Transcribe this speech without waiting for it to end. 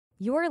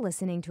You're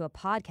listening to a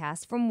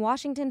podcast from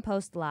Washington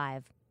Post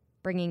Live,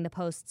 bringing the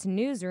Post's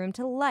newsroom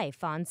to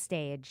life on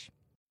stage.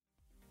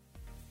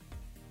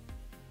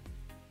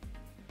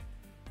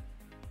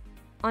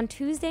 On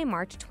Tuesday,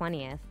 March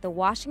 20th, the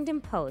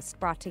Washington Post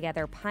brought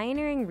together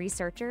pioneering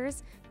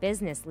researchers,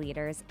 business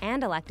leaders,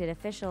 and elected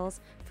officials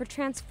for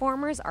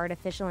Transformers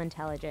Artificial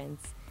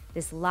Intelligence.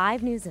 This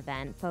live news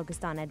event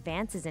focused on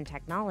advances in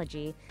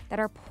technology that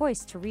are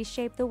poised to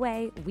reshape the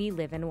way we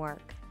live and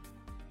work.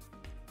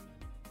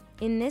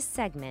 In this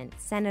segment,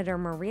 Senator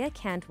Maria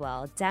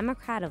Cantwell,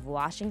 Democrat of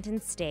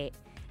Washington State,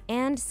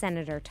 and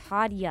Senator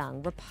Todd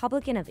Young,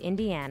 Republican of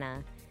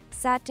Indiana,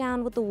 sat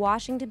down with the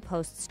Washington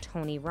Post's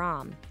Tony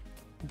Romm.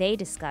 They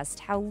discussed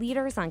how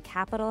leaders on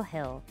Capitol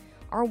Hill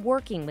are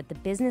working with the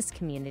business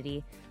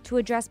community to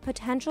address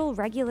potential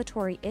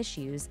regulatory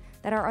issues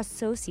that are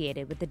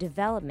associated with the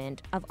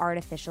development of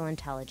artificial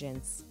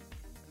intelligence.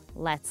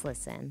 Let's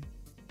listen.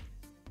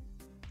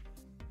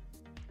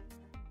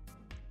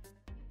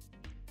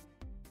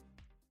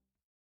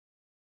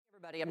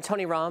 Everybody, I'm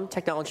Tony Romm,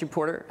 technology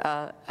reporter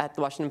at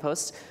the Washington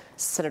Post.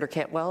 Senator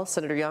Cantwell,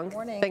 Senator Young,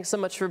 morning. Thanks so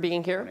much for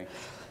being here. Morning.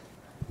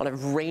 On a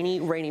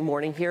rainy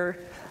morning here.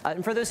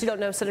 And for those who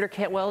don't know, Senator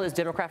Cantwell is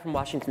Democrat from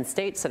Washington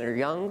State. Senator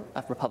Young,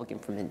 a Republican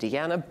from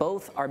Indiana.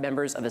 Both are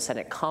members of the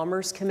Senate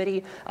Commerce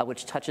Committee,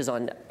 which touches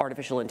on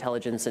artificial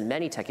intelligence and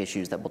many tech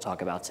issues that we'll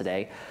talk about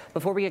today.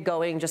 Before we get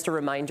going, just a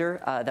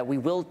reminder that we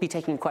will be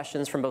taking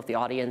questions from both the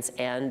audience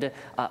and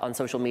on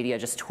social media.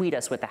 Just tweet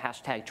us with the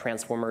hashtag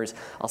Transformers.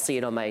 I'll see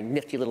it on my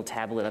nifty little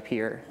tablet up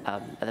here,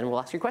 and then we'll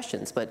ask your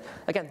questions. But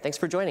again, thanks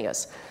for joining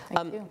us.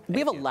 Thank you. We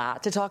have a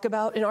lot to talk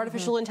about in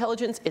artificial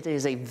intelligence. It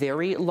is a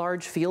very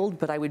large field,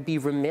 but I would be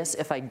remiss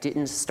if I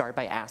didn't start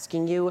by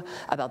asking you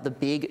about the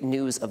big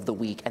news of the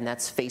week, and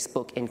that's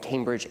Facebook and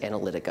Cambridge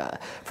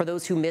Analytica. For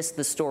those who missed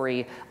the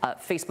story,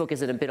 Facebook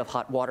is in a bit of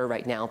hot water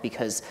right now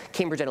because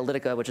Cambridge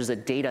Analytica, which is a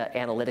data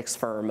analytics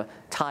firm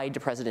tied to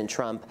President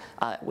Trump,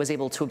 was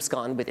able to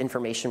abscond with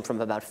information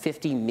from about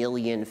 50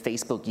 million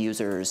Facebook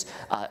users,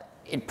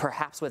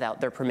 perhaps without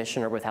their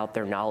permission or without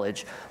their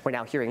knowledge. We're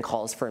now hearing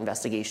calls for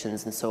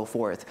investigations and so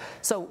forth.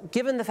 So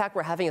given the fact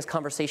we're having this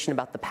conversation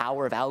about the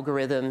power of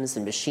algorithms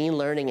and machine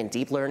learning and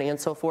deep learning and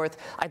so forth,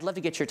 I'd love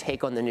to get your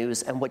take on the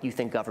news and what you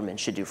think government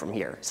should do from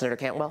here. Senator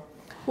Cantwell?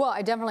 Well,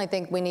 I definitely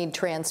think we need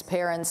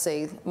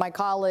transparency. My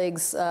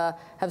colleagues have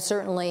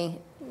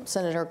certainly,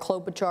 Senator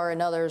Klobuchar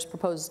and others,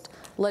 proposed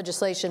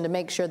legislation to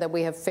make sure that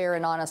we have fair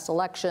and honest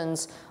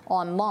elections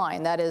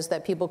online. That is,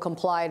 that people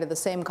comply to the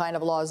same kind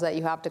of laws that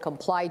you have to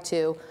comply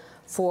to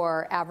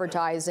for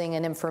advertising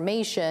and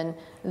information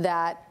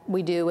that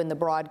we do in the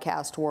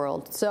broadcast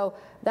world. So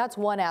that's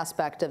one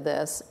aspect of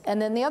this.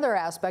 And then the other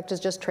aspect is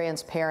just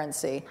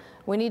transparency.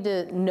 We need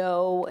to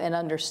know and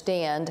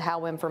understand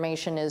how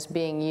information is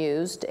being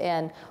used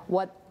and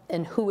what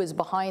and who is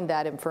behind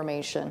that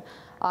information.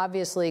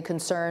 Obviously,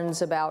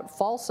 concerns about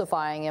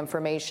falsifying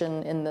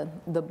information in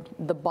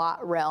the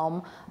bot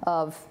realm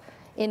of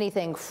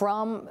anything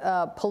from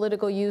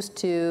political use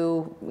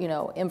to,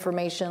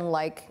 information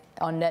like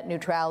on net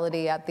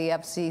neutrality at the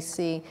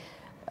FCC.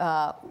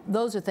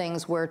 Those are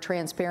things where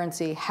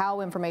transparency,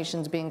 how information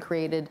is being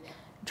created,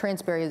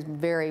 transparency is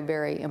very,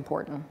 very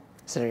important.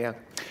 Senator Young.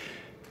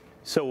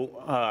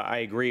 So I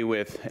agree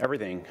with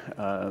everything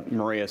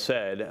Maria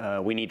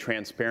said. We need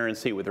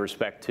transparency with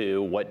respect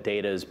to what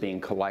data is being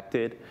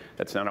collected.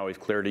 That's not always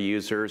clear to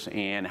users,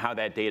 and how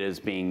that data is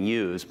being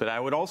used. But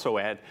I would also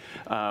add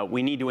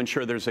we need to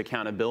ensure there's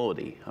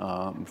accountability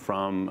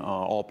from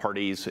all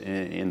parties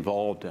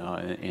involved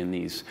in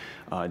these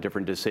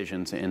different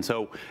decisions. And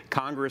so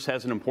Congress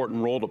has an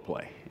important role to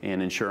play in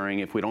ensuring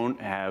if we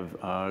don't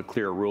have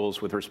clear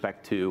rules with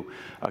respect to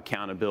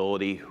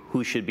accountability,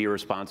 who should be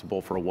responsible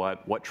for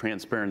what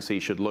transparency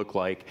should look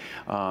like,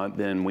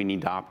 then we need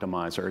to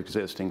optimize our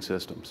existing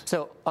systems.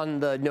 So on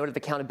the note of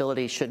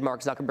accountability, should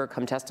Mark Zuckerberg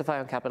come testify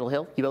on Capitol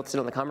Hill? You both sit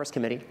on the Commerce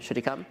Committee. Should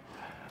he come?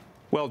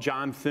 Well,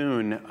 John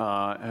Thune,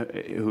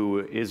 who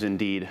is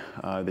indeed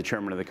the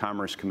chairman of the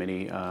Commerce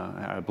Committee,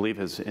 I believe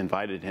has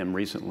invited him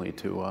recently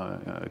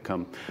to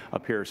come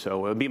up here.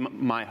 So it would be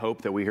my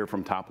hope that we hear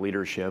from top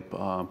leadership.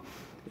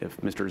 If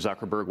Mr.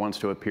 Zuckerberg wants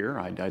to appear,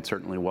 I'd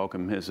certainly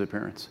welcome his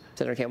appearance.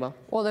 Senator Cantwell?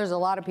 Well, there's a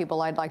lot of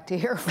people I'd like to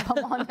hear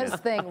from on this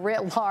thing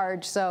writ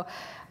large. So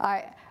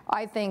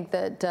I think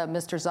that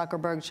Mr.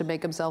 Zuckerberg should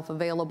make himself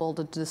available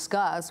to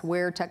discuss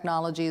where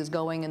technology is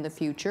going in the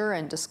future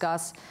and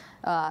discuss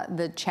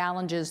the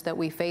challenges that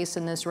we face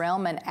in this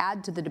realm and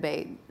add to the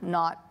debate,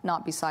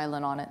 not be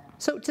silent on it.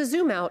 So to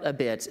zoom out a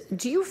bit,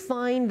 do you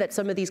find that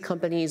some of these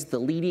companies, the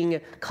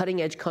leading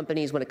cutting-edge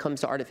companies when it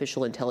comes to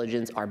artificial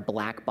intelligence, are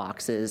black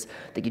boxes,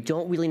 that you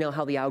don't really know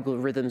how the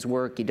algorithms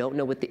work, you don't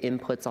know what the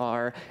inputs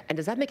are, and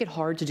does that make it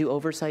hard to do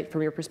oversight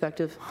from your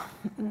perspective?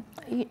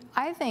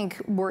 I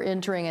think we're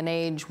entering an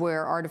age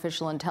where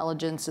artificial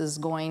intelligence is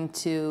going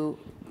to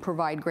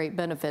provide great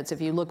benefits.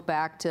 If you look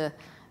back to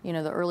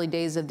the early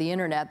days of the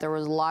internet, there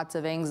was lots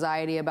of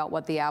anxiety about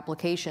what the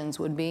applications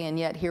would be, and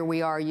yet here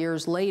we are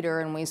years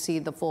later and we see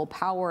the full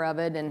power of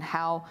it and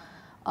how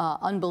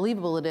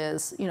unbelievable it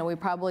is. You know, we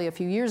probably a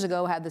few years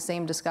ago had the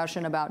same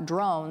discussion about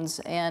drones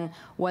and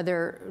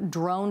whether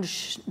drone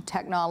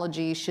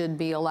technology should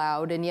be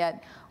allowed, and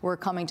yet we're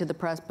coming to the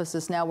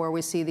precipice now where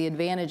we see the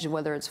advantage of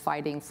whether it's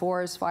fighting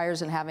forest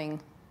fires and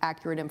having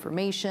accurate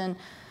information,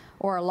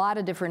 or a lot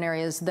of different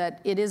areas,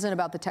 that it isn't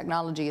about the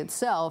technology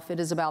itself,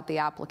 it is about the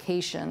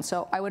application.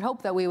 So I would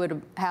hope that we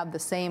would have the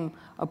same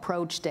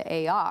approach to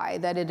AI,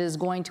 that it is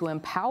going to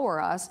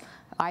empower us,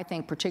 I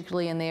think,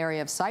 particularly in the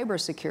area of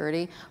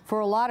cybersecurity,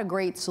 for a lot of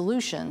great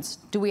solutions.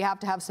 Do we have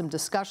to have some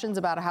discussions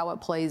about how it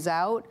plays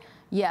out?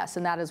 Yes,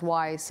 and that is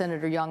why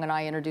Senator Young and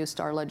I introduced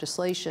our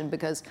legislation,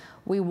 because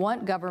we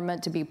want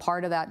government to be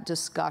part of that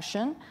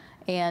discussion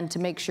and to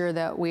make sure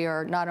that we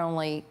are not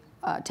only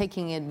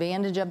taking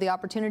advantage of the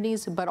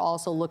opportunities, but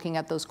also looking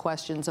at those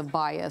questions of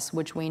bias,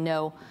 which we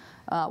know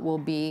will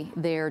be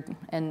there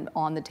and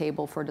on the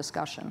table for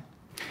discussion.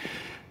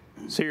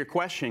 So your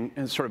question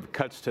sort of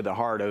cuts to the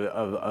heart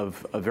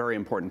of a very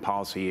important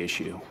policy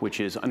issue, which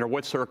is under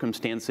what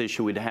circumstances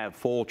should we have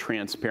full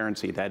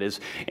transparency, that is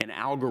an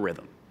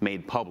algorithm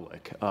made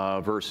public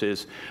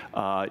versus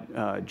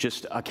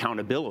just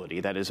accountability,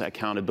 that is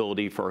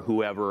accountability for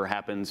whoever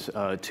happens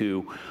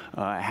to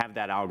have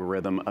that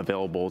algorithm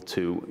available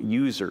to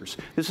users.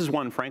 This is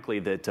one, frankly,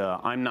 that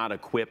I'm not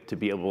equipped to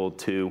be able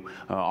to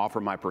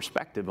offer my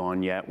perspective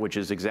on yet, which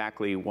is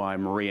exactly why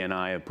Maria and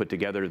I have put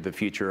together the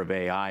Future of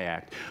AI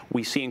Act.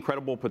 We see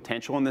incredible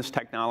potential in this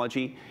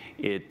technology.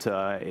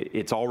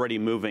 It's already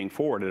moving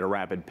forward at a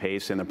rapid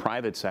pace in the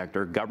private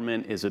sector.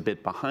 Government is a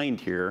bit behind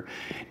here,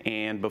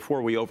 and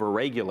before we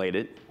overregulate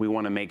it, we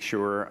want to make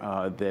sure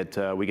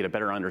that we get a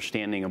better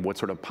understanding of what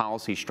sort of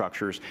policy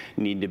structures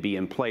need to be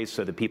in place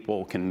so that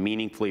people can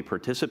meaningfully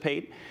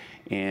participate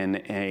in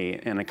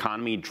an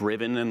economy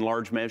driven in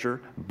large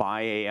measure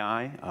by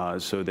AI,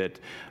 so that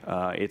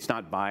it's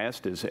not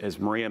biased, as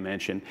Maria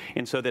mentioned,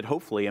 and so that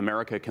hopefully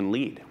America can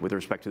lead with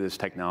respect to this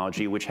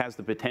technology, which has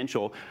the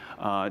potential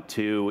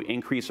to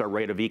increase our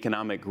rate of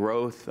economic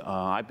growth.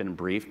 I've been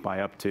briefed by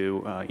up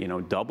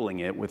to doubling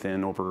it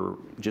within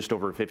just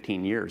over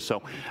 15 years.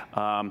 So.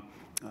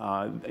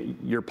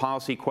 Your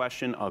policy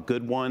question, a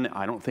good one.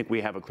 I don't think we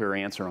have a clear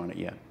answer on it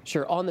yet.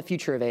 Sure. On the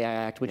Future of AI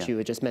Act, which you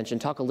had just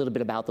mentioned, talk a little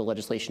bit about the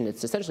legislation.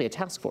 It's essentially a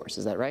task force,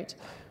 is that right?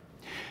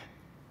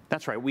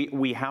 That's right.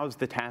 We house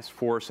the task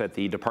force at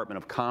the Department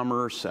of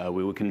Commerce.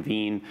 We would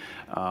convene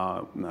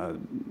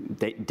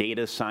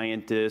data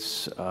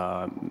scientists,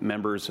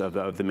 members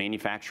of the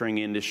manufacturing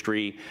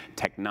industry,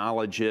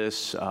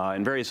 technologists,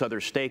 and various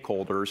other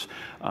stakeholders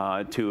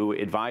to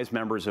advise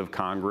members of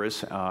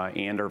Congress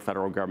and our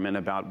federal government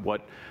about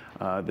what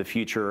the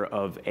future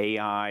of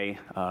AI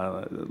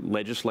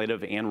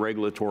legislative and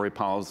regulatory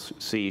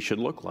policy should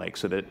look like,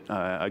 so that,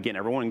 again,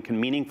 everyone can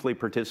meaningfully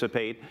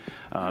participate,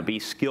 be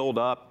skilled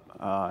up,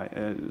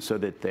 so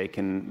that they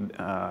can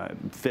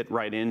fit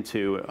right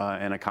into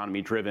an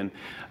economy driven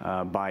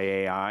by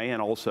AI.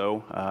 And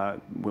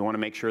also, we want to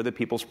make sure that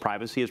people's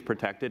privacy is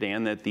protected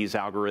and that these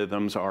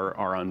algorithms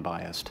are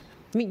unbiased.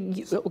 I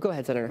mean, go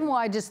ahead, Senator. Well,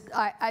 I just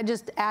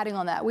adding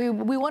on that, we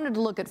wanted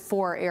to look at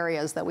 4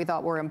 areas that we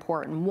thought were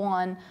important.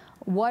 One,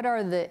 what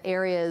are the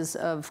areas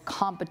of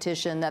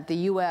competition that the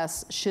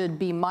U.S. should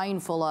be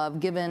mindful of,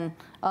 given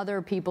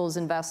other people's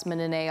investment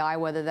in AI,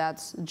 whether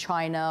that's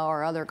China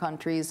or other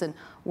countries, and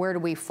where do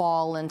we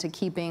fall into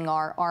keeping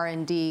our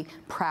R&D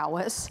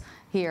prowess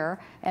here,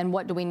 and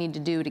what do we need to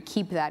do to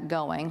keep that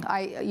going?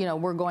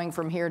 We're going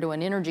from here to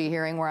an energy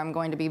hearing where I'm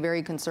going to be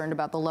very concerned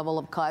about the level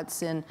of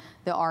cuts in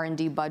the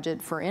R&D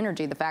budget for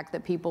energy. The fact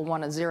that people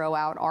want to zero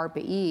out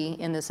ARPA-E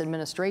in this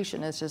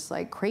administration is just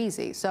like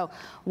crazy. So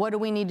what do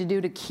we need to do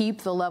to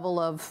keep the level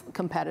of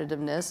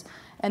competitiveness?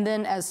 And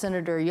then, as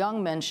Senator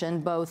Young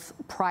mentioned, both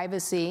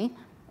privacy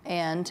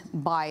and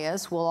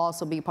bias will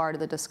also be part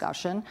of the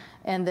discussion.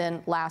 And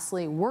then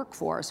lastly,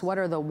 workforce. What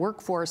are the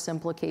workforce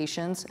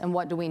implications, and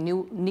what do we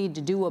need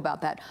to do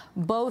about that?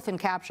 Both in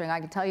capturing, I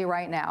can tell you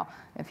right now,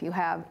 if you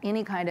have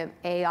any kind of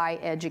AI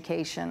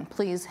education,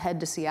 please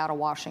head to Seattle,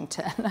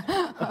 Washington.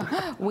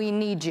 We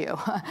need you.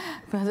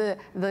 The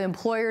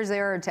employers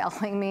there are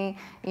telling me,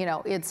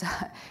 it's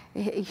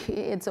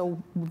a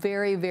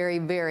very, very,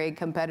 very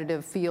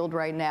competitive field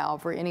right now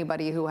for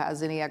anybody who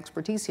has any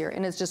expertise here,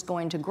 and it's just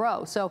going to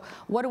grow. So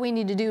what do we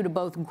need to do to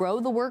both grow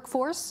the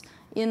workforce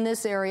in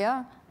this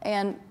area,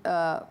 and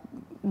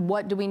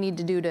what do we need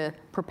to do to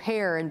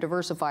prepare and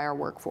diversify our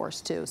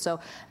workforce too? So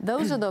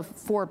those are the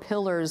 4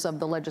 pillars of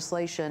the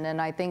legislation, and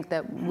I think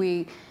that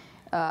we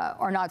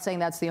are not saying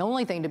that's the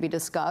only thing to be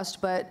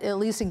discussed, but at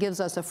least it gives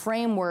us a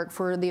framework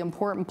for the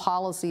important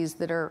policies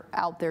that are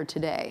out there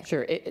today.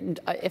 Sure.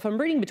 If I'm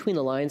reading between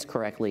the lines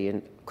correctly,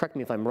 and correct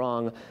me if I'm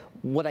wrong,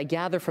 what I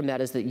gather from that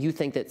is that you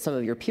think that some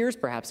of your peers,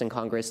 perhaps in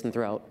Congress and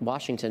throughout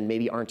Washington,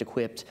 maybe aren't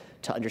equipped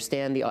to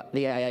understand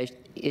the AI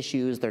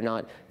issues. They're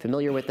not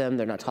familiar with them.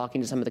 They're not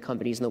talking to some of the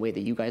companies in the way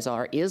that you guys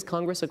are. Is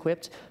Congress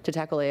equipped to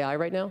tackle AI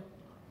right now?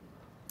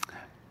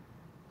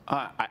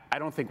 I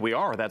don't think we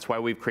are. That's why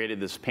we've created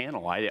this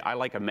panel. I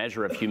like a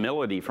measure of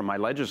humility from my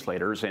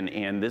legislators,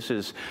 and this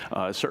is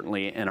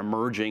certainly an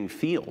emerging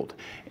field.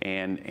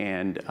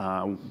 And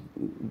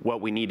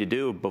what we need to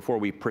do before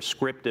we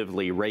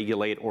prescriptively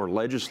regulate or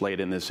legislate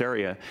in this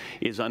area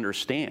is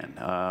understand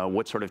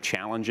what sort of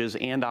challenges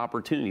and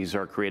opportunities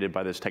are created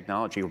by this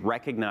technology,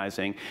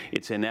 recognizing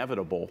it's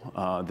inevitable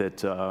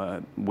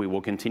that we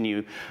will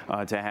continue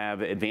to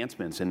have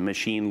advancements in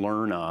machine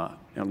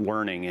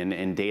learning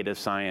and data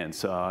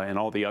science and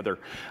all the other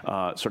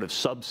sort of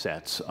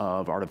subsets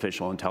of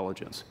artificial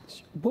intelligence.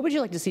 What would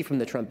you like to see from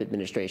the Trump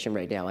administration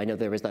right now? I know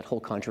there was that whole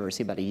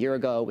controversy about a year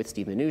ago with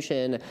Steve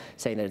Mnuchin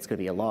saying that it's going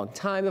to be a long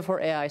time before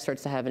AI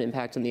starts to have an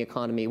impact on the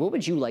economy. What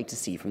would you like to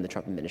see from the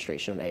Trump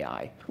administration on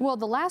AI? Well,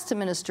 the last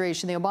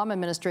administration, the Obama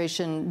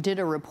administration, did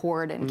a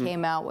report and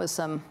came out with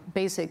some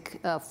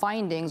basic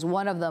findings.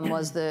 One of them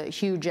was the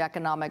huge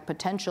economic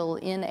potential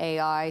in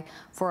AI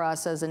for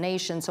us as a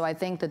nation. So I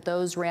think that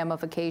those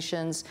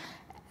ramifications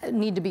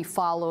need to be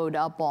followed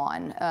up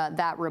on.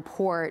 That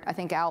report, I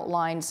think,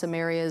 outlined some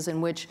areas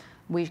in which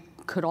we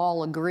could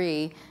all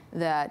agree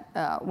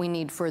that we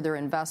need further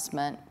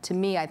investment. To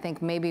me, I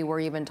think maybe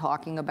we're even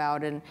talking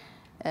about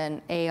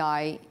an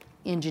AI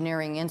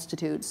engineering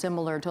institute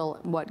similar to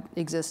what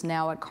exists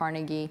now at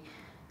Carnegie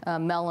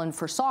Mellon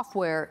for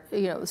software,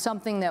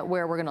 something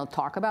where we're going to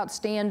talk about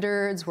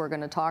standards, we're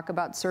going to talk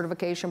about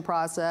certification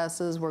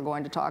processes, we're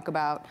going to talk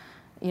about,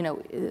 a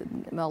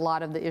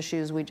lot of the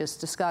issues we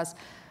just discussed.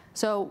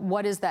 So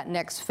what is that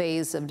next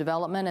phase of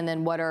development, and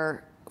then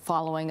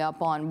following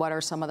up on what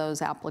are some of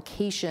those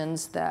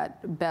applications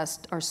that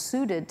best are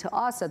suited to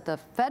us at the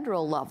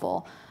federal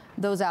level,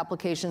 those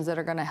applications that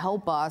are going to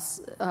help us,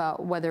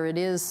 whether it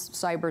is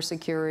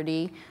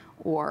cybersecurity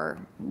or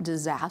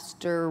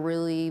disaster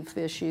relief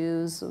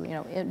issues,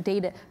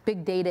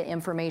 big data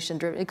information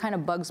driven. It kind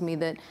of bugs me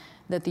that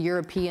the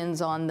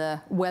Europeans on the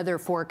weather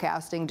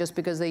forecasting, just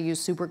because they use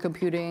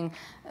supercomputing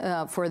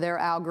for their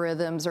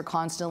algorithms, are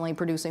constantly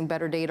producing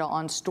better data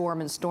on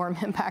storm and storm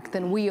impact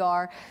than we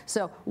are.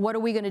 So what are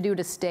we going to do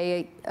to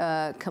stay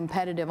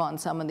competitive on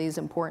some of these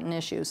important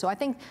issues? So I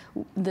think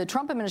the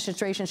Trump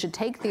administration should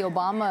take the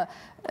Obama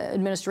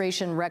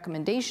administration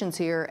recommendations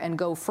here and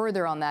go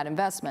further on that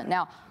investment.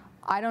 Now,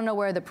 I don't know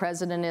where the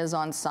president is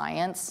on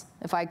science.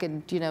 If I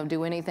could,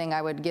 do anything,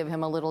 I would give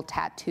him a little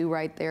tattoo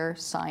right there,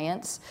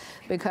 science,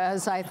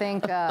 because I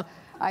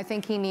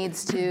think he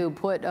needs to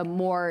put a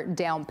more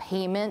down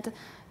payment,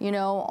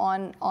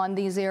 on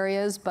these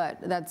areas. But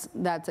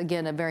that's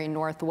again a very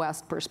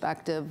Northwest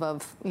perspective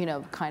of,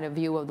 kind of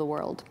view of the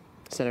world.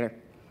 Senator.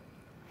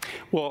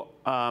 Well,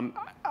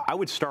 I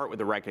would start with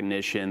the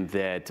recognition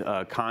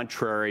that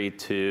contrary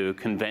to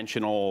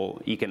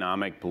conventional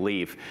economic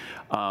belief,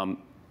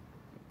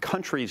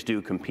 countries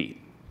do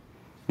compete,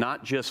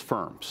 not just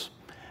firms.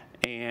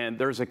 And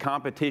there's a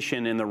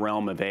competition in the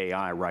realm of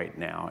AI right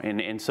now.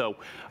 And so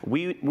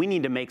we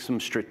need to make some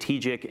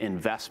strategic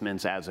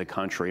investments as a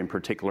country in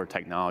particular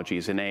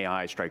technologies, and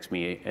AI strikes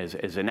me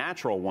as a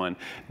natural one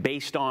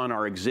based on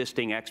our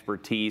existing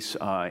expertise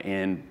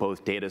in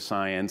both data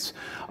science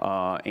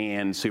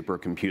and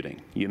supercomputing.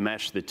 You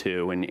mesh the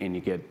two and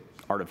you get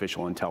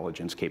artificial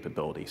intelligence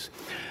capabilities.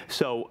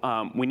 So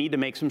we need to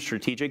make some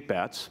strategic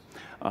bets.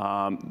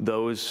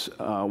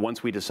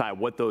 Once we decide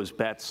what those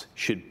bets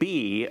should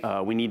be,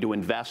 we need to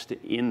invest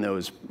in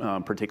those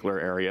particular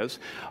areas.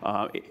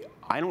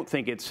 I don't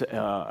think it's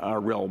a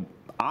real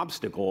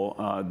obstacle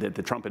that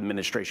the Trump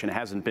administration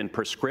hasn't been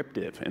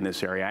prescriptive in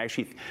this area. I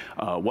actually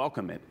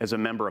welcome it. As a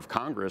member of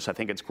Congress, I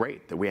think it's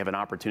great that we have an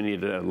opportunity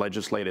to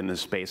legislate in this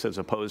space as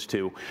opposed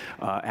to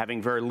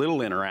having very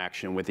little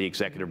interaction with the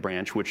executive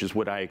branch, which is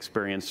what I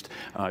experienced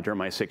during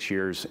my 6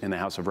 years in the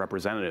House of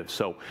Representatives.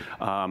 So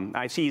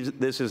I see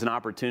this as an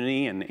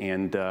opportunity,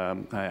 and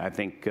I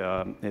think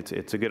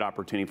it's a good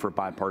opportunity for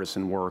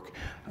bipartisan work,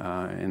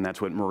 and that's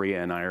what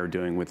Maria and I are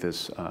doing with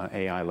this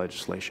AI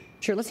legislation.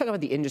 Sure, let's talk about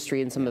the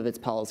industry and some of its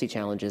policy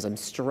challenges. I'm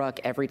struck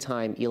every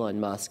time Elon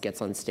Musk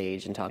gets on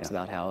stage and talks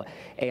about how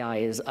AI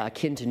is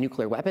akin to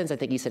nuclear weapons. I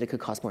think he said it could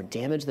cause more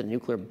damage than a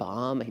nuclear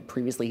bomb.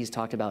 Previously, he's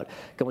talked about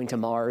going to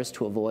Mars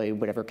to avoid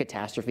whatever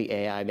catastrophe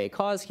AI may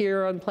cause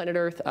here on planet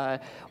Earth.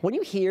 When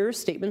you hear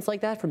statements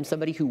like that from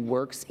somebody who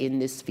works in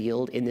this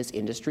field, in this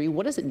industry,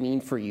 what does it mean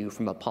for you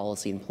from a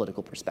policy and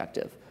political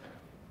perspective?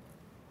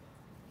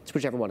 It's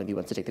whichever one of you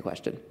wants to take the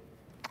question.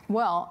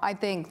 Well, I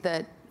think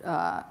that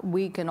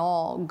we can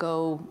all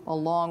go a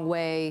long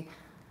way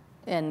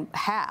and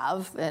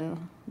there's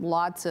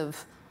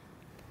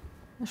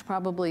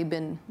probably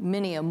been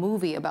many a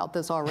movie about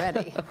this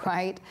already,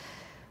 right?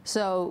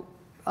 So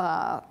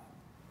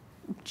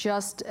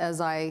just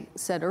as I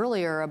said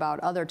earlier about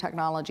other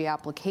technology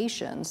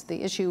applications, the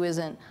issue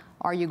isn't,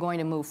 are you going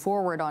to move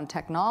forward on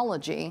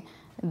technology?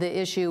 The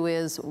issue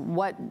is,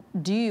 what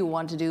do you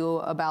want to do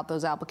about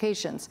those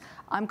applications?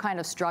 I'm kind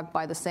of struck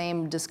by the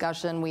same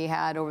discussion we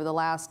had over the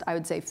last, I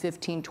would say,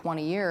 15,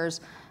 20 years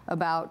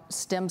about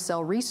stem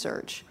cell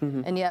research.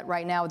 And yet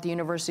right now at the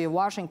University of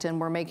Washington,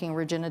 we're making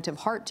regenerative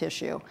heart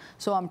tissue.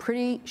 So I'm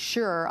pretty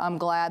sure I'm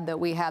glad that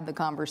we had the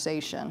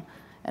conversation.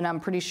 And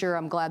I'm pretty sure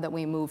I'm glad that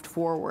we moved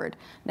forward.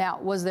 Now,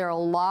 was there a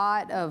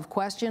lot of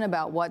question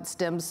about what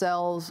stem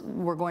cells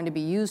were going to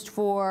be used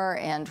for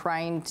and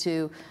trying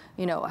to,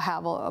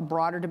 have a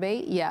broader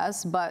debate?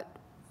 Yes, but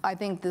I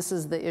think this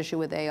is the issue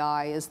with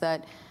AI is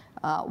that,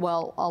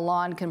 well,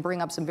 Alon can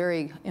bring up some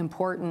very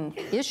important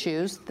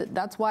issues.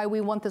 That's why we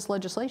want this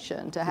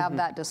legislation, to have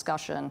that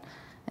discussion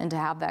and to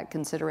have that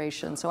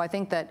consideration. So I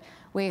think that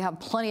we have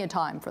plenty of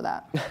time for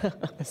that.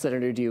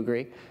 Senator, do you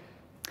agree?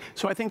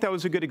 So I think that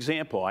was a good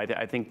example.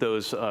 I think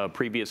those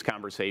previous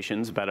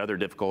conversations about other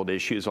difficult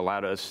issues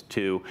allowed us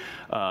to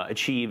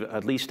achieve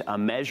at least a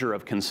measure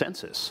of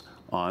consensus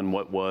on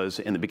what was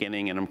in the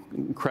beginning an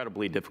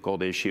incredibly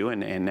difficult issue,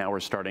 and now we're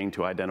starting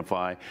to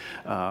identify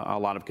a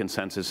lot of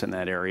consensus in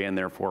that area and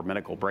therefore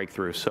medical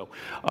breakthroughs. So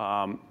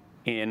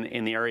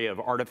in the area of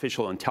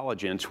artificial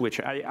intelligence, which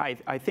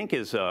I think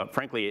is,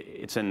 frankly,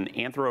 it's an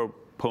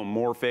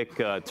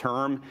anthropomorphic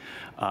term.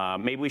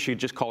 Maybe we should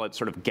just call it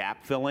sort of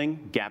gap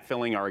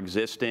filling our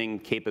existing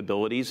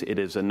capabilities. It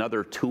is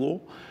another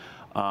tool.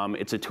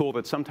 It's a tool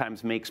that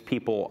sometimes makes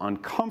people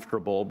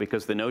uncomfortable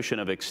because the notion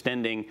of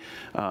extending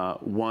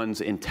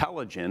one's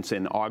intelligence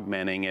and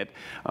augmenting it,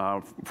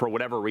 for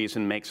whatever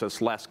reason, makes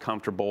us less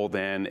comfortable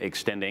than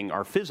extending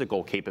our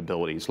physical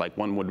capabilities, like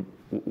one would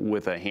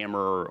with a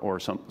hammer or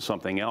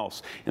something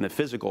else in the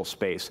physical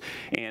space.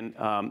 And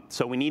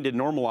so we need to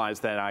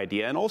normalize that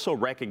idea and also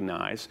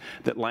recognize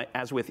that,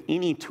 as with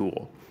any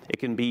tool, it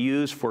can be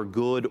used for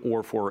good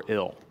or for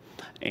ill.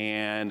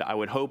 And I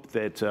would hope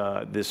that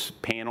this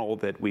panel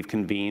that we've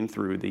convened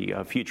through the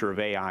Future of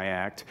AI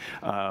Act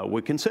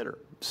would consider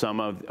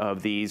some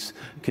of these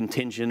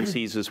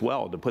contingencies as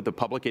well, to put the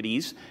public at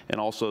ease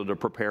and also to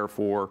prepare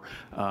for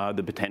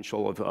the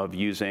potential of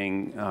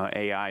using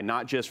AI,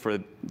 not just for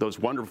those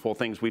wonderful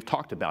things we've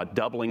talked about,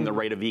 doubling the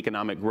rate of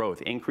economic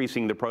growth,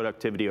 increasing the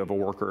productivity of a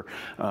worker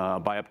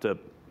by up to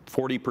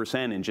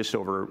 40% in just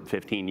over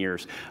 15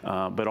 years,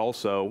 but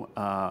also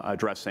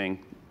addressing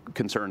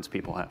concerns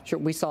people have. Sure.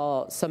 We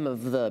saw some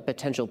of the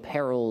potential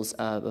perils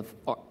of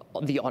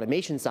the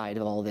automation side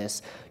of all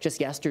this just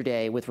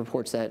yesterday with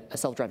reports that a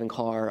self-driving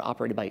car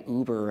operated by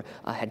Uber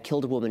had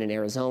killed a woman in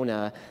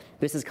Arizona.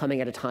 This is coming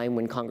at a time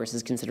when Congress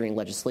is considering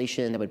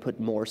legislation that would put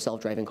more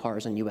self-driving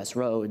cars on U.S.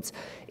 roads.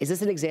 Is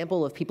this an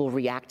example of people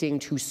reacting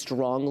too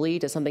strongly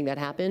to something that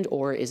happened,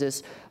 or is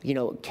this,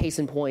 case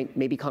in point,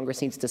 maybe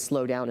Congress needs to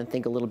slow down and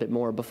think a little bit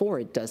more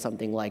before it does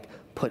something like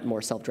put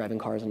more self-driving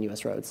cars on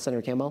U.S. roads?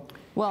 Senator Cantwell?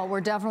 Well,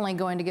 we're definitely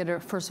going to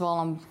get first of all,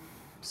 I'm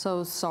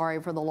so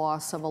sorry for the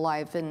loss of a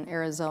life in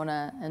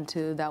Arizona and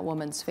to that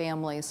woman's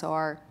family, so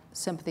our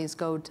sympathies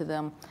go to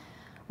them.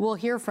 We'll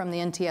hear from the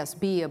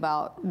NTSB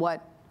about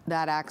what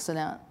that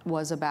accident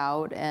was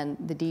about and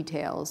the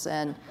details,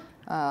 and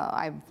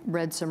I've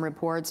read some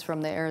reports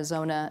from the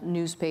Arizona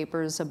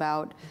newspapers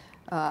about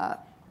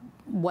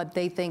what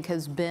they think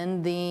has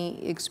been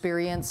the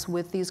experience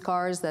with these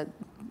cars,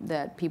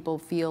 that people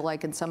feel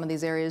like in some of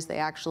these areas they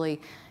actually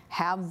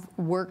have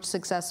worked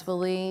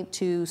successfully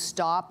to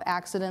stop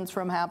accidents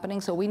from happening.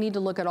 So we need to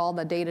look at all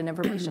the data and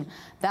information.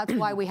 That's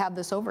why we have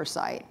this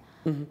oversight.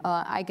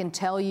 I can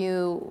tell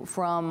you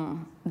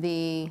from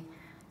the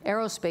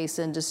aerospace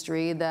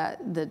industry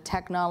that the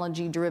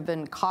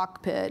technology-driven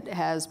cockpit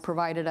has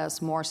provided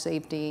us more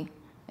safety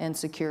and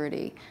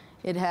security.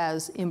 It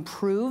has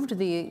improved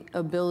the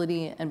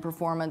ability and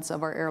performance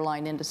of our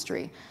airline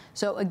industry.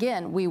 So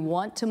again, we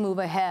want to move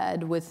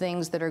ahead with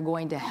things that are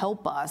going to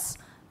help us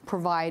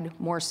provide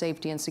more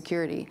safety and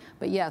security.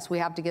 But yes, we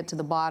have to get to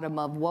the bottom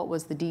of what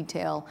was the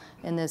detail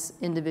in this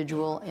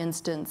individual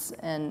instance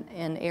and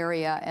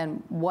area,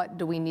 and what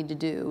do we need to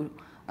do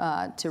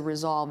to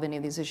resolve any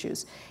of these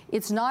issues.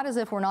 It's not as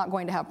if we're not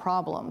going to have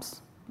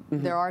problems.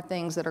 There are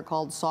things that are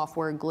called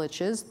software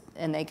glitches,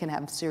 and they can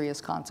have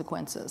serious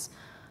consequences.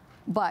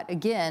 But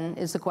again,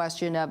 is the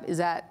question of,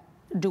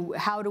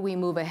 how do we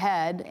move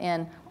ahead?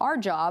 And our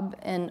job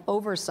and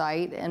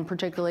oversight, and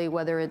particularly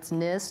whether it's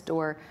NIST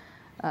or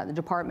the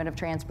Department of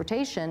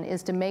Transportation,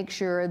 is to make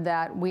sure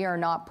that we are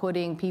not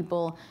putting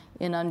people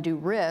in undue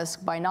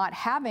risk by not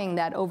having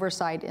that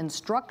oversight and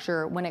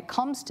structure when it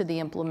comes to the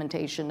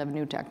implementation of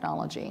new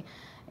technology.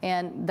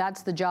 And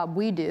that's the job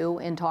we do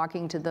in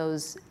talking to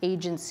those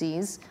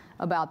agencies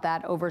about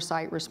that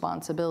oversight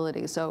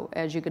responsibility. So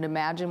as you can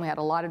imagine, we had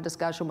a lot of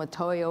discussion with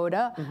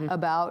Toyota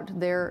about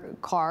their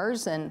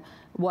cars and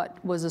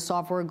what was a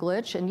software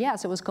glitch. And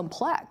yes, it was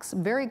complex,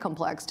 very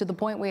complex, to the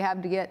point we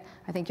had to get,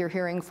 I think you're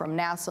hearing from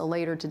NASA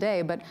later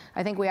today, but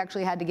I think we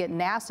actually had to get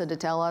NASA to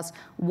tell us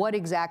what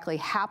exactly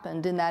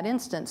happened in that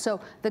instance.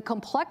 So the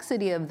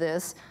complexity of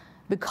this,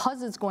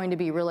 because it's going to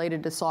be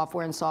related to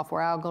software and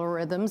software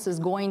algorithms is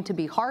going to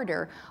be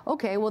harder.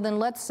 Okay, well then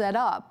let's set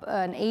up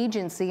an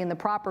agency and the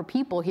proper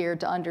people here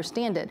to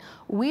understand it.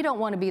 We don't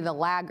want to be the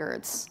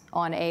laggards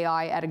on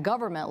AI at a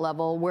government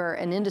level where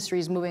an industry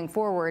is moving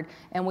forward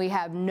and we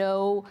have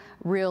no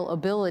real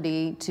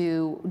ability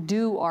to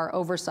do our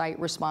oversight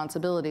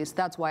responsibilities.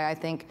 That's why I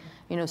think,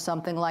 you know,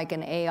 something like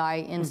an AI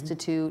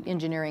institute,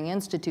 engineering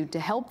institute to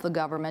help the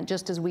government,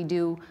 just as we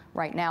do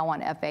right now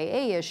on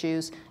FAA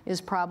issues, is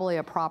probably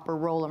a proper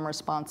role and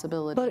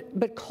responsibility.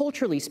 But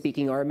culturally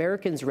speaking, are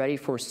Americans ready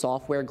for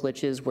software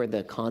glitches where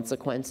the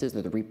consequences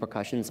or the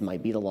repercussions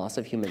might be the loss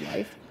of human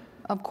life?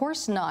 Of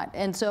course not.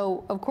 And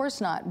so, of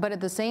course not. But at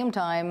the same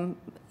time,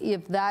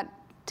 if that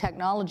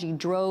technology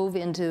drove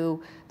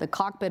into the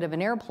cockpit of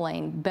an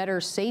airplane better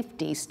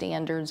safety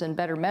standards and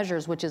better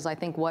measures, which is, I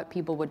think, what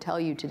people would tell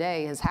you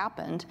today has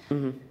happened,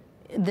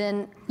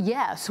 then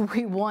yes,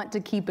 we want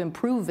to keep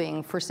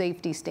improving for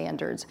safety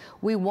standards.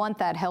 We want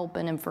that help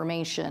and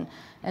information.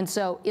 And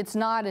so it's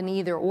not an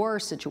either-or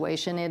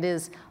situation. It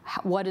is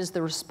what is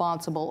the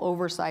responsible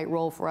oversight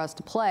role for us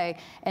to play,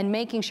 and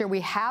making sure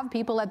we have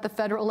people at the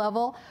federal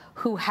level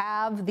who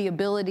have the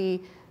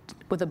ability,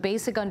 with a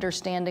basic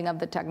understanding of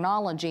the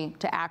technology,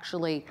 to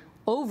actually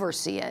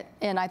oversee it.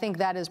 And I think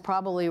that is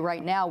probably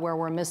right now where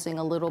we're missing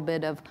a little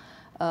bit of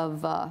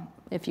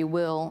if you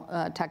will,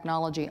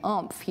 technology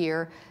oomph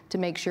here to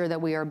make sure that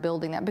we are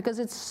building that, because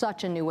it's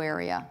such a new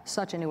area,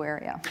 such a new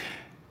area.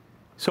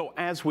 So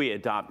as we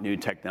adopt new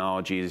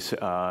technologies,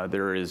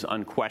 there is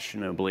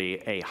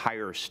unquestionably a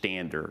higher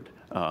standard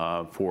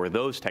for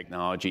those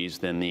technologies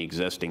than the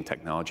existing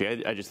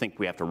technology. I just think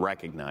we have to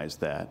recognize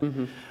that.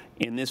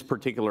 In this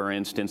particular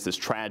instance, this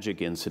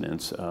tragic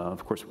incident,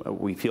 of course,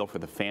 we feel for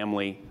the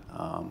family.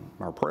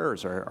 Our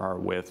prayers are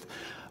with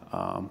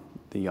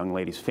the young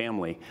lady's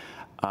family.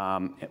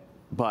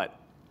 But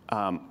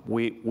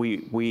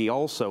we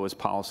also, as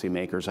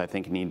policymakers, I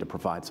think, need to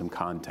provide some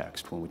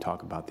context when we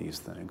talk about these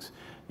things.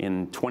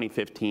 In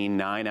 2015,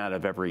 9 out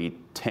of every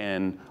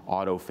 10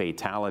 auto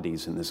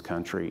fatalities in this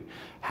country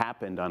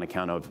happened on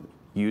account of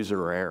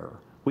user error.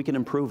 We can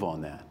improve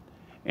on that.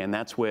 And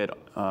that's what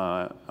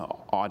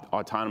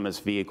autonomous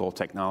vehicle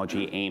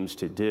technology aims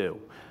to do.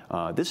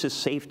 This is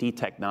safety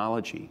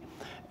technology.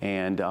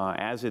 And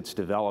as it's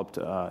developed,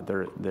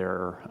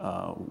 there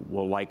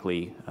will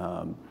likely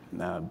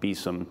be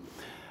some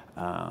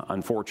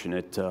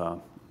unfortunate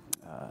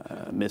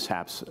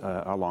mishaps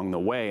along the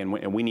way,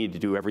 and we need to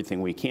do everything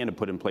we can to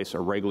put in place a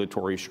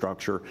regulatory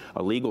structure,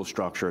 a legal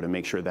structure to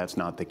make sure that's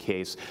not the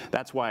case.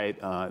 That's why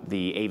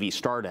the AV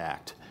START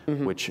Act,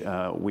 which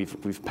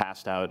we've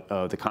passed out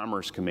of the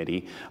Commerce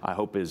Committee, I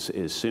hope is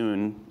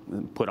soon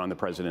put on the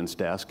President's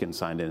desk and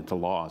signed into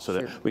law, so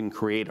that we can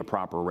create a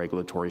proper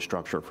regulatory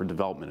structure for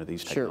development of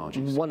these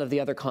technologies. One of the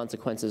other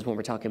consequences when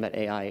we're talking about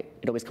AI,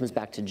 it always comes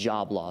back to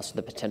job loss,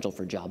 the potential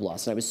for job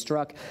loss. And I was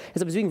struck,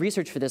 as I was doing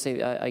research for this,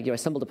 I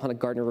stumbled upon a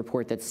Gartner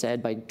report that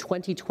said by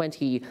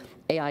 2020,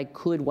 AI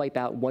could wipe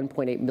out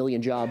 1.8 million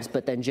jobs,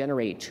 but then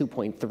generate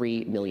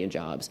 2.3 million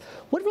jobs.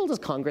 What role does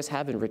Congress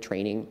have in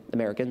retraining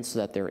Americans so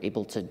that they're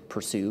able to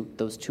pursue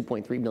those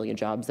 2.3 million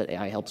jobs that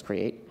AI helps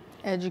create?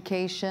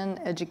 Education,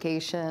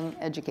 education,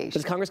 education.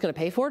 Is Congress going to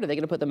pay for it? Are they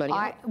going to put the money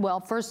out? Well,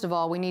 first of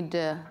all, we need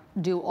to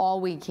do all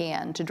we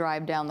can to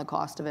drive down the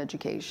cost of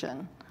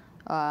education.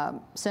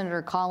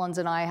 Senator Collins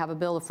and I have a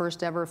bill, the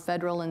first ever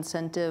federal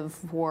incentive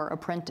for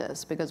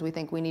apprentice, because we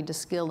think we need to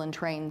skill and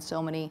train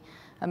so many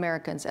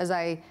Americans. As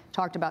I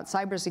talked about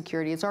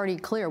cybersecurity, it's already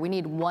clear we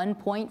need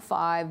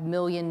 1.5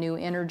 million new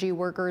energy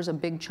workers, a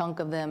big chunk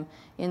of them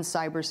in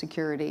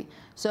cybersecurity.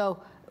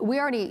 So we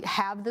already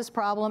have this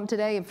problem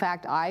today. In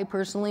fact, I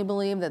personally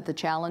believe that the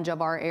challenge of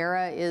our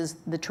era is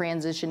the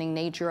transitioning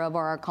nature of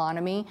our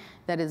economy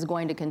that is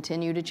going to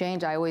continue to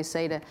change. I always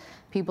say to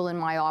people in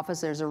my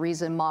office, there's a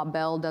reason Ma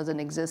Bell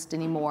doesn't exist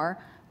anymore.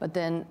 But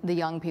then the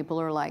young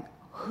people are like,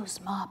 who's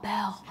Ma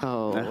Bell?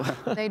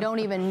 Oh. They don't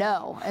even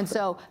know. And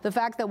so the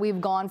fact that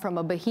we've gone from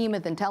a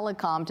behemoth in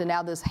telecom to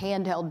now this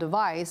handheld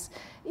device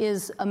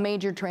is a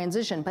major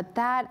transition. But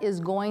that is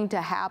going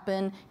to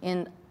happen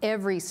in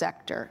every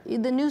sector.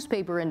 The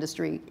newspaper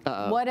industry,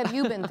 what have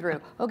you been through?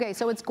 Okay,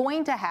 so it's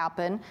going to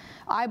happen.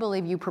 I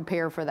believe you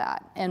prepare for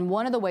that. And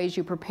one of the ways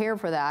you prepare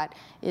for that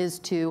is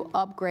to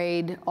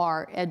upgrade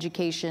our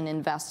education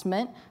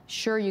investment.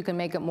 Sure, you can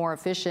make it more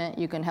efficient,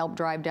 you can help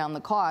drive down the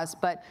cost,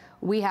 but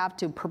we have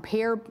to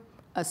prepare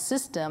a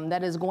system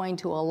that is going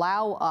to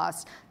allow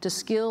us to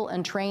skill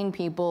and train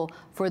people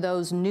for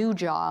those new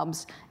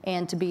jobs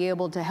and to be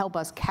able to help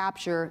us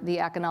capture the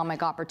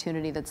economic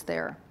opportunity that's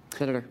there.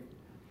 Senator.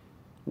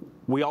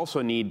 We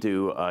also need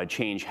to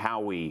change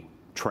how we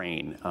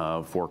train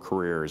for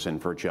careers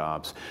and for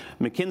jobs.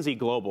 McKinsey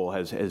Global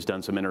has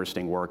done some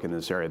interesting work in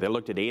this area. They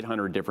looked at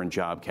 800 different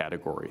job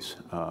categories.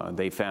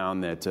 They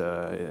found that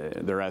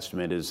their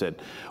estimate is that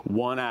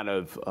 1 out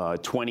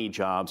of 20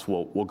 jobs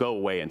will go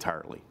away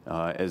entirely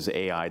as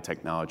AI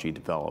technology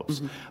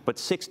develops. But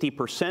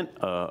 60%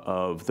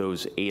 of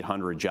those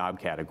 800 job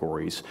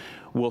categories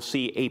will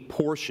see a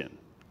portion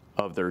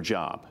of their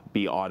job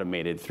be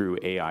automated through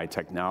AI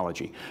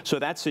technology. So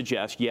that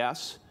suggests,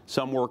 yes,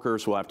 some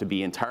workers will have to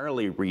be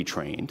entirely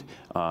retrained,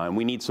 and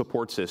we need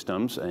support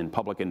systems and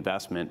public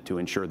investment to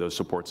ensure those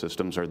support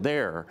systems are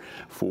there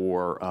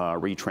for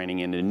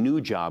retraining into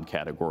new job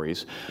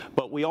categories.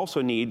 But we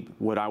also need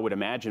what I would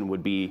imagine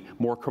would be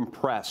more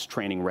compressed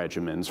training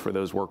regimens for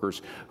those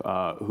workers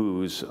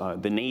whose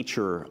the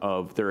nature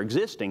of their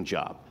existing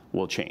job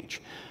will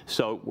change.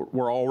 So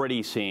we're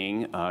already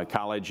seeing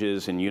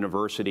colleges and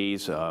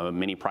universities,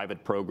 many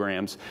private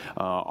programs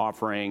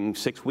offering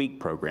 6-week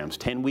programs,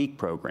 10-week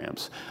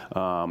programs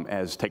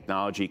as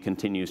technology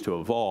continues to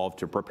evolve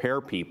to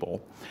prepare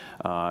people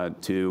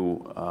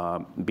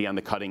to be on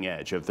the cutting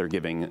edge of their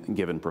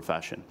given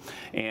profession.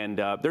 And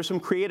there's some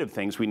creative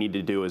things we need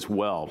to do as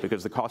well,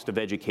 because the cost of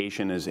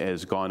education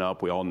has gone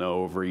up, we all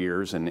know, over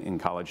years in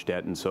college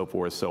debt and so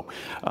forth. So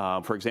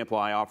for example,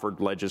 I offered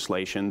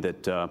legislation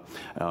that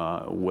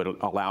would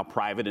allow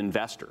private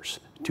investors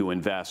to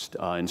invest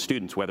in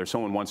students, whether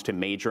someone wants to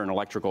major in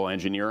electrical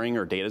engineering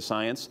or data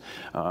science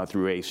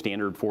through a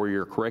standard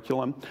 4-year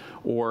curriculum,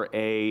 or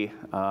a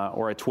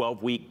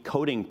 12-week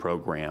coding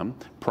program.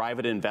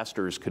 Private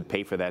investors could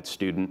pay for that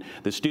student.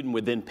 The student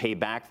would then pay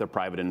back the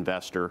private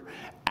investor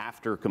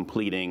after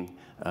completing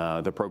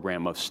the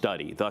program of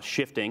study, thus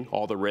shifting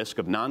all the risk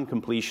of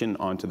non-completion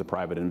onto the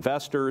private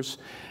investors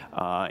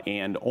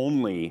and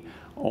only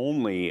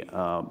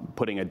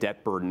putting a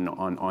debt burden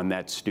on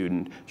that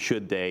student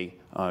should they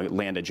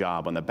land a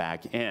job on the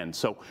back end.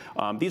 So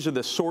these are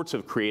the sorts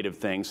of creative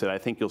things that I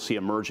think you'll see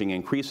emerging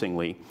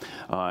increasingly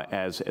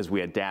as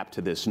we adapt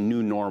to this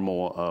new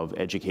normal of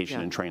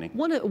education and training.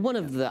 One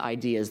of the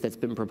ideas that's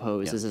been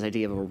proposed is this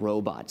idea of a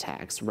robot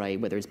tax, right?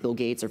 Whether it's Bill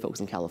Gates or folks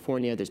in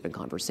California, there's been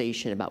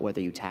conversation about whether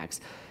you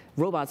tax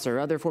robots or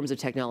other forms of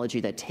technology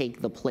that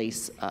take the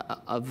place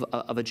of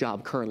a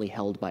job currently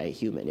held by a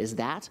human. Is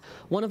that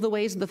one of the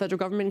ways that the federal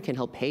government can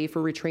help pay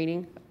for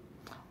retraining?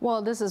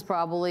 Well, this is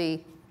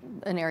probably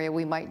an area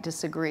we might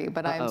disagree,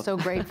 but I'm so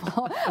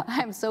grateful.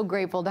 I'm so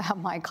grateful to have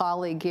my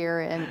colleague here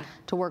and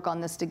to work on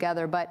this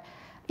together. But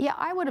yeah,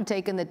 I would have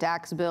taken the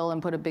tax bill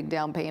and put a big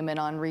down payment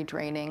on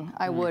retraining.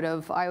 I would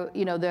have.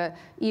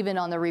 Even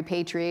on the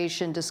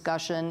repatriation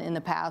discussion in the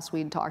past,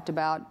 we'd talked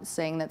about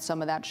saying that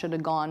some of that should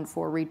have gone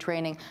for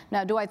retraining.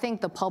 Now, do I think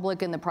the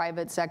public and the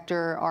private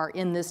sector are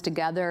in this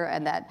together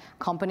and that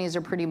companies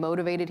are pretty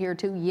motivated here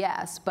too?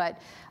 Yes, but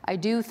I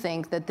do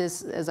think that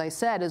this, as I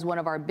said, is one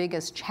of our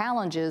biggest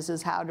challenges,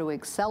 is how to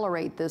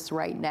accelerate this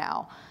right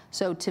now.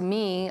 So to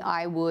me,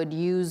 I would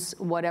use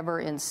whatever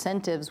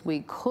incentives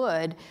we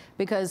could,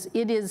 because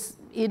it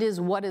is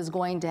what is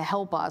going to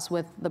help us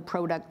with the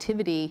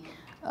productivity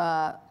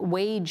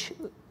wage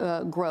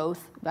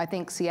growth. I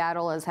think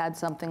Seattle has had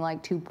something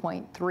like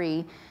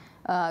 2.3.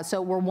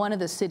 So we're one of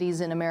the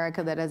cities in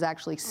America that has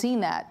actually seen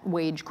that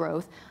wage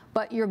growth.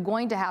 But you're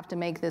going to have to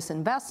make this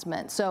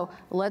investment. So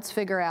let's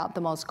figure out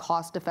the most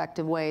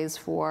cost-effective ways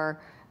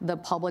for the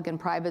public and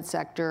private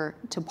sector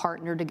to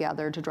partner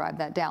together to drive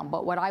that down.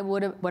 But would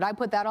I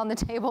put that on the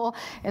table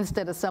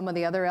instead of some of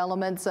the other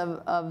elements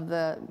of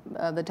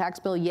the tax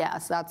bill?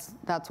 Yes,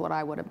 that's what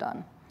I would have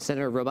done.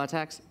 Senator, robot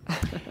tax?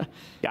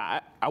 Yeah,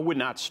 I would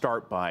not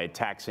start by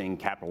taxing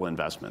capital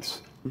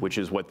investments, which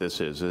is what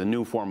this is, a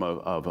new form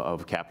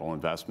of capital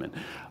investment.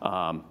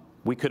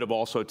 We could have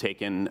also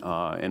taken,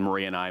 and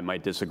Maria and I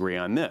might disagree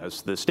on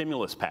this, the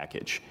stimulus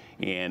package,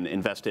 and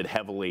invested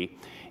heavily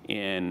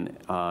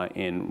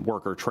in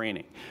worker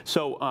training.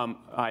 So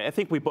I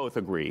think we both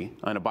agree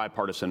in a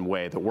bipartisan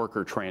way that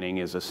worker training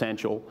is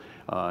essential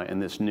in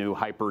this new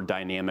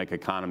hyper-dynamic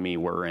economy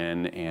we're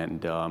in,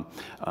 and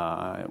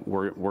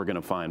we're going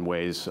to find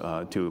ways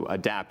to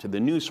adapt to the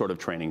new sort of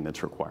training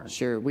that's required.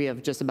 Sure. We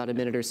have just about a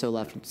minute or so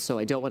left, so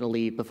I don't want to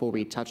leave before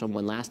we touch on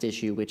one last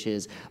issue, which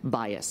is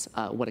bias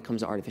when it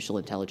comes to artificial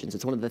intelligence.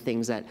 It's one of the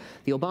things that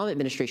the Obama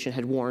administration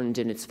had warned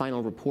in its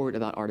final report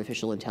about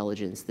artificial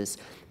intelligence, this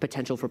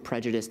potential for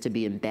prejudice to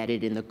be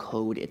embedded in the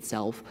code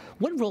itself.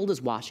 What role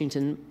does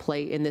Washington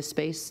play in this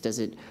space? Does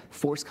it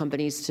force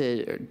companies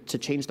to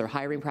change their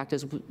hiring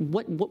practice?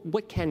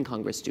 What can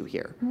Congress do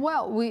here?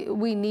 Well,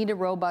 we need a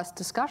robust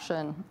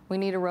discussion. We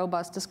need a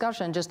robust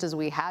discussion, just as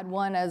we had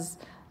one, as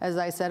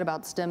I said,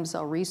 about stem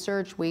cell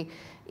research.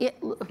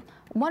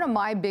 One of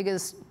my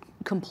biggest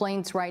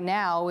complaints right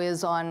now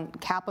is on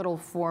capital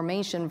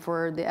formation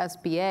for the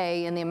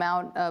SBA and the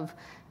amount of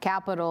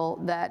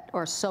capital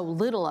or so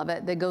little of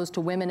it that goes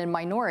to women and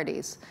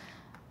minorities.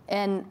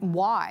 And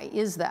why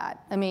is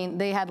that? I mean,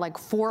 they had like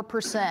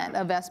 4%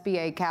 of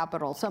SBA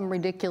capital, some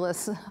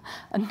ridiculous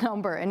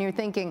number. And you're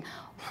thinking,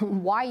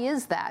 why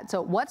is that?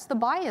 So what's the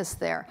bias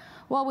there?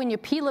 Well, when you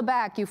peel it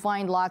back, you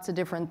find lots of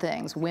different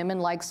things. Women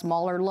like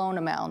smaller loan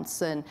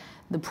amounts, and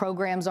the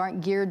programs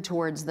aren't geared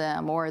towards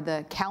them, or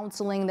the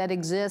counseling that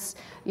exists,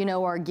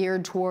 are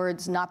geared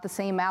towards not the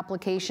same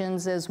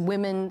applications as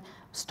women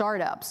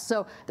startups.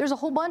 So there's a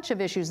whole bunch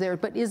of issues there,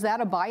 but is that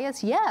a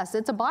bias? Yes,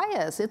 it's a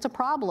bias. It's a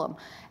problem.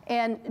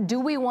 And do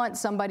we want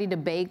somebody to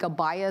bake a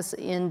bias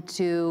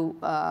into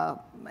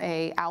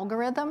a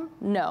algorithm?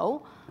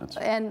 No.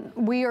 And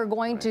we are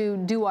going to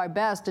do our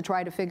best to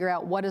try to figure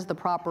out what is the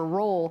proper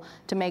role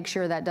to make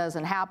sure that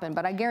doesn't happen.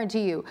 But I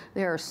guarantee you,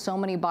 there are so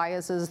many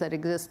biases that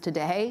exist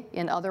today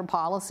in other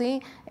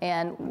policy,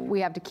 and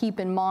we have to keep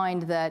in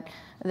mind that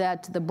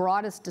the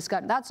broadest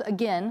discussion, that's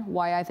again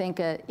why I think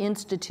an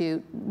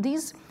institute,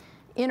 these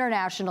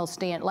international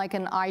stand, like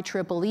an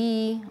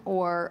IEEE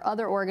or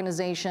other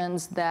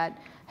organizations that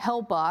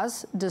help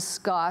us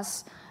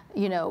discuss,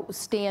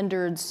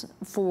 standards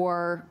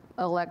for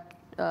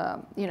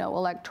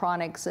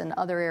electronics and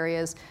other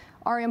areas,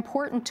 are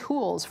important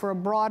tools for a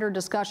broader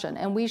discussion.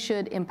 And we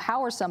should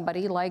empower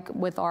somebody, like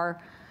with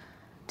our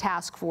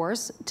task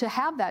force, to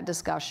have that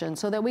discussion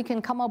so that we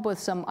can come up with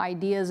some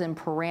ideas and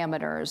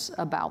parameters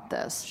about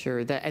this.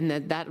 Sure, that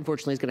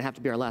unfortunately is going to have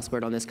to be our last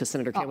word on this, because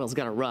Senator Cantwell's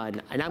got to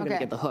run, and I'm going to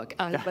get the hook.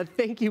 But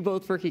thank you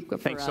both for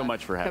thanks so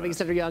much for having coming, us.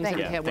 Senator Young,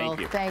 Senator Thank Cantwell.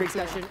 you. Great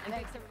discussion. And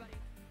thanks, everybody.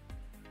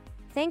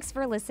 Thanks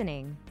for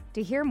listening.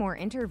 To hear more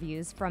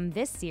interviews from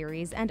this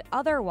series and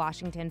other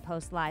Washington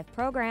Post Live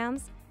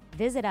programs,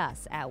 visit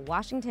us at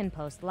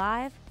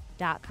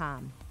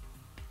WashingtonPostLive.com.